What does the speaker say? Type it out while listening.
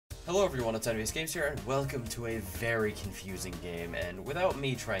Hello everyone, it's Envious Games here, and welcome to a very confusing game, and without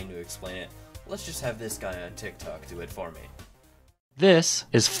me trying to explain it, let's just have this guy on TikTok do it for me. This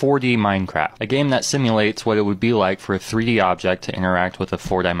is 4D Minecraft, a game that simulates what it would be like for a 3D object to interact with a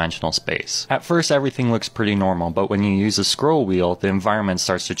 4-dimensional space. At first everything looks pretty normal, but when you use a scroll wheel, the environment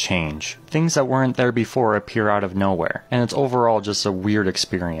starts to change. Things that weren't there before appear out of nowhere, and it's overall just a weird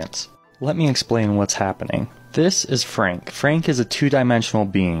experience. Let me explain what's happening. This is Frank. Frank is a 2-dimensional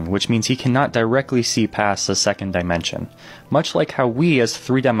being, which means he cannot directly see past the second dimension, much like how we as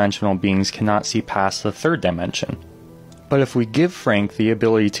 3-dimensional beings cannot see past the third dimension. But if we give Frank the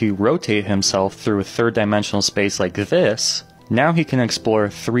ability to rotate himself through a 3rd-dimensional space like this, now he can explore a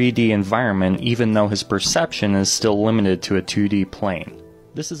 3D environment even though his perception is still limited to a 2D plane.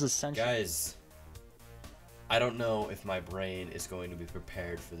 This is essential. Guys, I don't know if my brain is going to be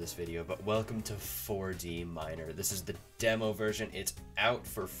prepared for this video, but welcome to 4D Miner. This is the demo version. It's out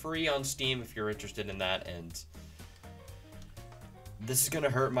for free on Steam if you're interested in that, and this is going to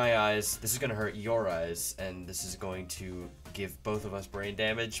hurt my eyes, this is going to hurt your eyes, and this is going to give both of us brain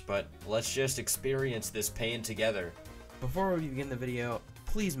damage, but let's just experience this pain together. Before we begin the video,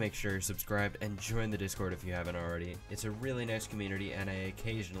 please make sure you're subscribed and join the Discord if you haven't already. It's a really nice community, and I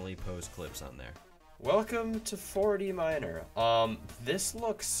occasionally post clips on there. Welcome to 4D Miner. This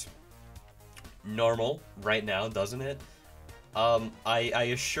looks normal right now, doesn't it? I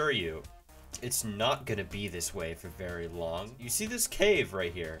assure you, it's not gonna be this way for very long. You see this cave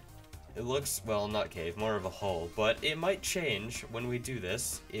right here? It looks, well, not cave, more of a hole, but it might change when we do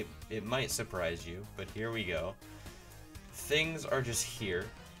this. It might surprise you, but here we go. Things are just here.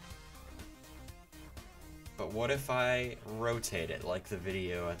 But what if I rotate it like the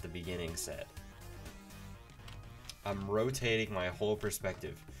video at the beginning said? I'm rotating my whole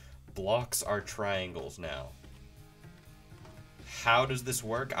perspective. Blocks are triangles now. How does this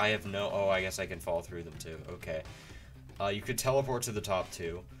work? I have no... Oh, I guess I can fall through them too. Okay. You could teleport to the top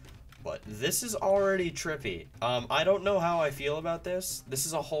too. But this is already trippy. I don't know how I feel about this. This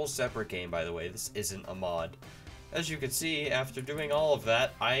is a whole separate game, by the way. This isn't a mod. As you can see, after doing all of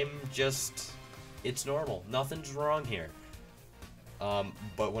that, I'm just... It's normal. Nothing's wrong here.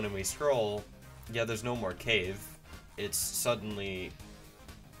 But when we scroll, yeah, there's no more cave. It's suddenly...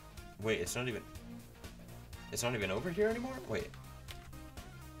 Wait, it's not even... It's not even over here anymore? Wait.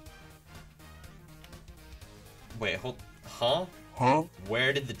 Wait, hold... Huh? Huh?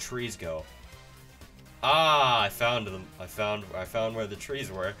 Where did the trees go? Ah, I found them. I found where the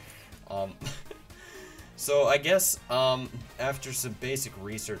trees were. So I guess, after some basic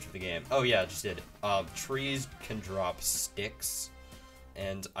research of the game... Oh yeah, I just did. Trees can drop sticks.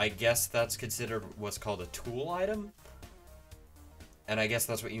 And I guess that's considered what's called a tool item. And I guess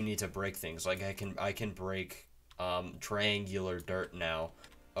that's what you need to break things. Like I can break triangular dirt now.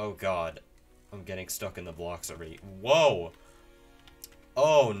 Oh god. I'm getting stuck in the blocks already. Whoa!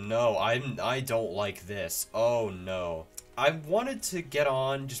 Oh no, I don't like this. Oh no. I wanted to get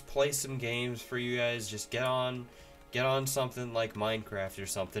on, just play some games for you guys, just get on something like Minecraft or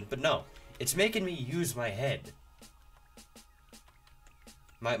something, but no. It's making me use my head.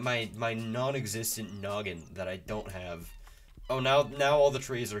 My non-existent noggin that I don't have. Oh, now all the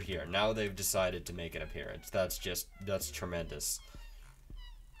trees are here. Now they've decided to make an appearance. That's tremendous.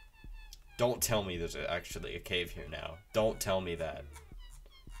 Don't tell me there's actually a cave here now. Don't tell me that.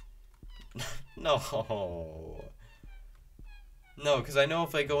 No. No, because I know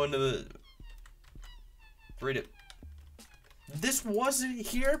if I go into the... Read it. This wasn't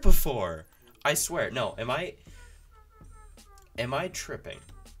here before. I swear. No, am I tripping?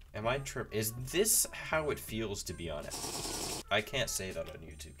 Am I tripping? Is this how it feels to be on it? I can't say that on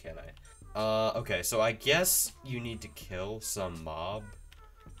YouTube, can I? Okay, so I guess you need to kill some mob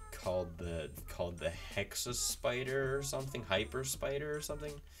called the Hexa Spider or something, Hyper Spider or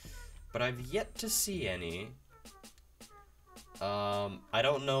something. But I've yet to see any. I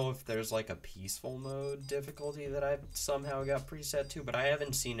don't know if there's like a peaceful mode difficulty that I've somehow got preset to, but I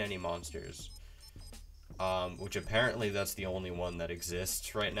haven't seen any monsters. Which apparently that's the only one that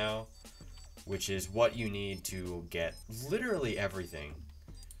exists right now, which is what you need to get literally everything.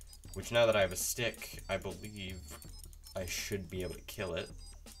 Which now that I have a stick, I believe I should be able to kill it.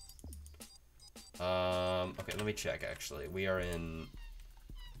 Okay, let me check actually. We are in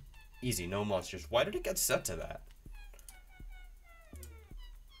easy, no monsters. Why did it get set to that?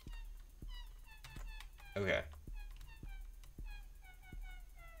 Okay.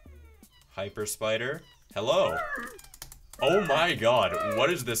 Hyper Spider. Hello. Oh my god,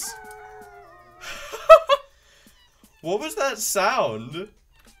 what is this? What was that sound?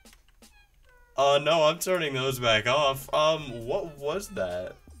 No, I'm turning those back off. What was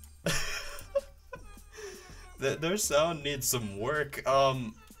that? Their sound needs some work.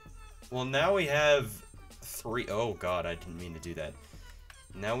 Well, now we have 3. Oh god, I didn't mean to do that.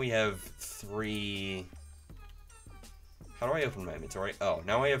 Now we have 3. How do I open my inventory? Oh,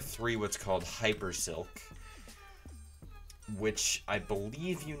 now I have 3 what's called Hyper Silk, which I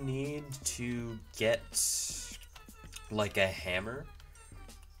believe you need to get like a hammer.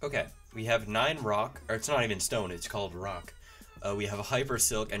 Okay, we have 9 rock, or it's not even stone, it's called rock. We have a Hyper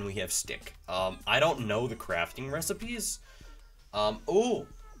Silk and we have stick. I don't know the crafting recipes. Oh!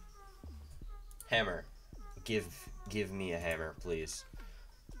 Hammer. Give me a hammer, please.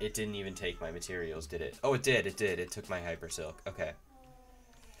 It didn't even take my materials, did it? Oh, it did, it did. It took my Hyper Silk. Okay.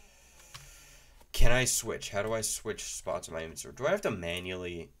 Can I switch? How do I switch spots in my inventory? Do I have to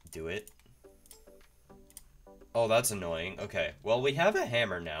manually do it? Oh, that's annoying. Okay, well, we have a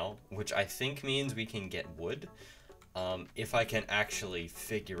hammer now, which I think means we can get wood. If I can actually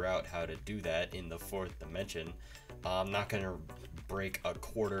figure out how to do that in the 4th dimension. I'm not gonna break a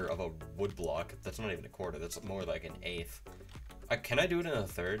quarter of a wood block. That's not even a quarter, that's more like an 1/8. Can I do it in a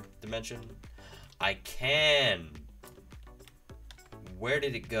 3rd dimension? I can! Where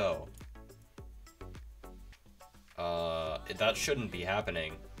did it go? That shouldn't be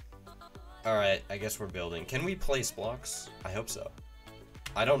happening. Alright, I guess we're building. Can we place blocks? I hope so.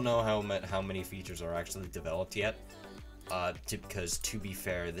 I don't know how many features are actually developed yet. Because to be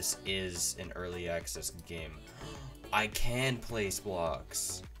fair, this is an early access game. I can place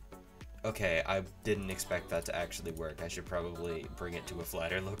blocks. Okay, I didn't expect that to actually work. I should probably bring it to a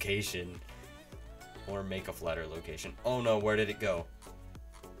flatter location. Or make a flatter location. Oh no, where did it go?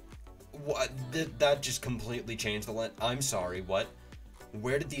 What? That just completely changed the length. I'm sorry, what?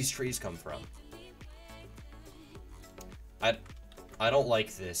 Where did these trees come from? I don't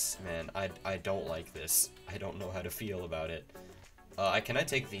like this, man. I don't like this. I don't know how to feel about it. Can I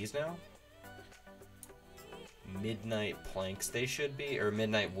take these now? Midnight planks they should be, or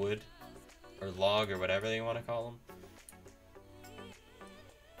midnight wood, or log, or whatever they want to call them.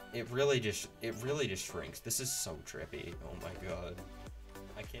 It really just shrinks. This is so trippy. Oh my god.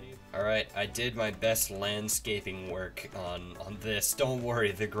 I can't even. Alright, I did my best landscaping work on this. Don't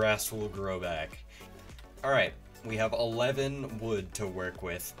worry, the grass will grow back. Alright, we have 11 wood to work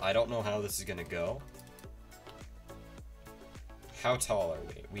with. I don't know how this is gonna go. How tall are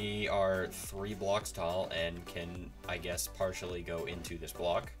we? We are 3 blocks tall and can, I guess, partially go into this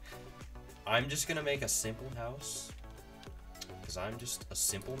block. I'm just gonna make a simple house, because I'm just a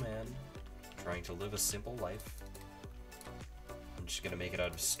simple man trying to live a simple life. I'm just gonna make it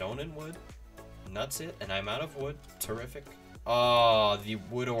out of stone and wood, and that's it, and I'm out of wood. Terrific. Oh, the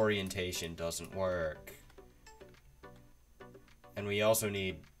wood orientation doesn't work. And we also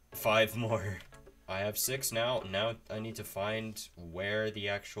need 5 more. I have 6 now. Now I need to find where the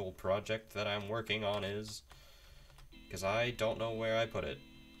actual project that I'm working on is, because I don't know where I put it.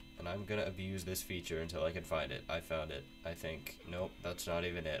 And I'm gonna abuse this feature until I can find it. I found it, I think. Nope, that's not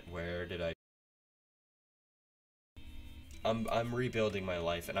even it. Where did I... I'm rebuilding my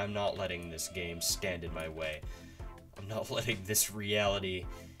life, and I'm not letting this game stand in my way. I'm not letting this reality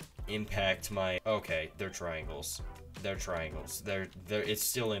impact my... Okay, they're triangles. They're triangles. It's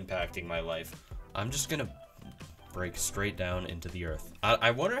still impacting my life. I'm just gonna break straight down into the earth.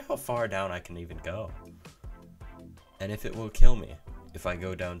 I wonder how far down I can even go. And if it will kill me if I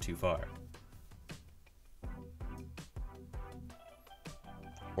go down too far.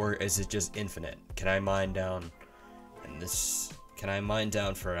 Or is it just infinite? Can I mine down and this... Can I mine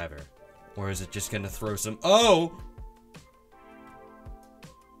down forever? Or is it just gonna throw some... Oh!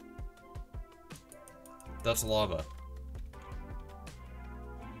 That's lava.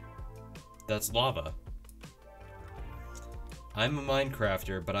 That's lava. I'm a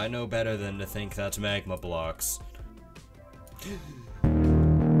Minecrafter, but I know better than to think that's magma blocks.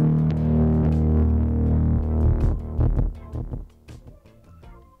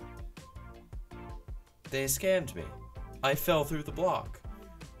 They scammed me. I fell through the block.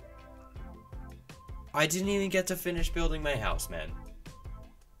 I didn't even get to finish building my house, man.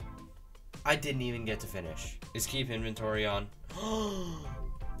 I didn't even get to finish. Is keep inventory on?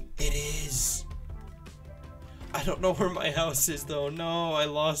 It is. I don't know where my house is though. No, I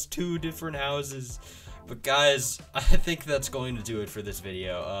lost 2 different houses. But guys, I think that's going to do it for this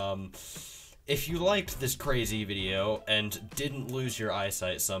video. If you liked this crazy video and didn't lose your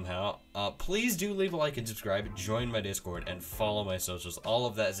eyesight somehow, please do leave a like and subscribe, join my Discord, and follow my socials. All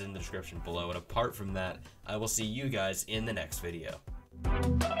of that is in the description below. And apart from that, I will see you guys in the next video.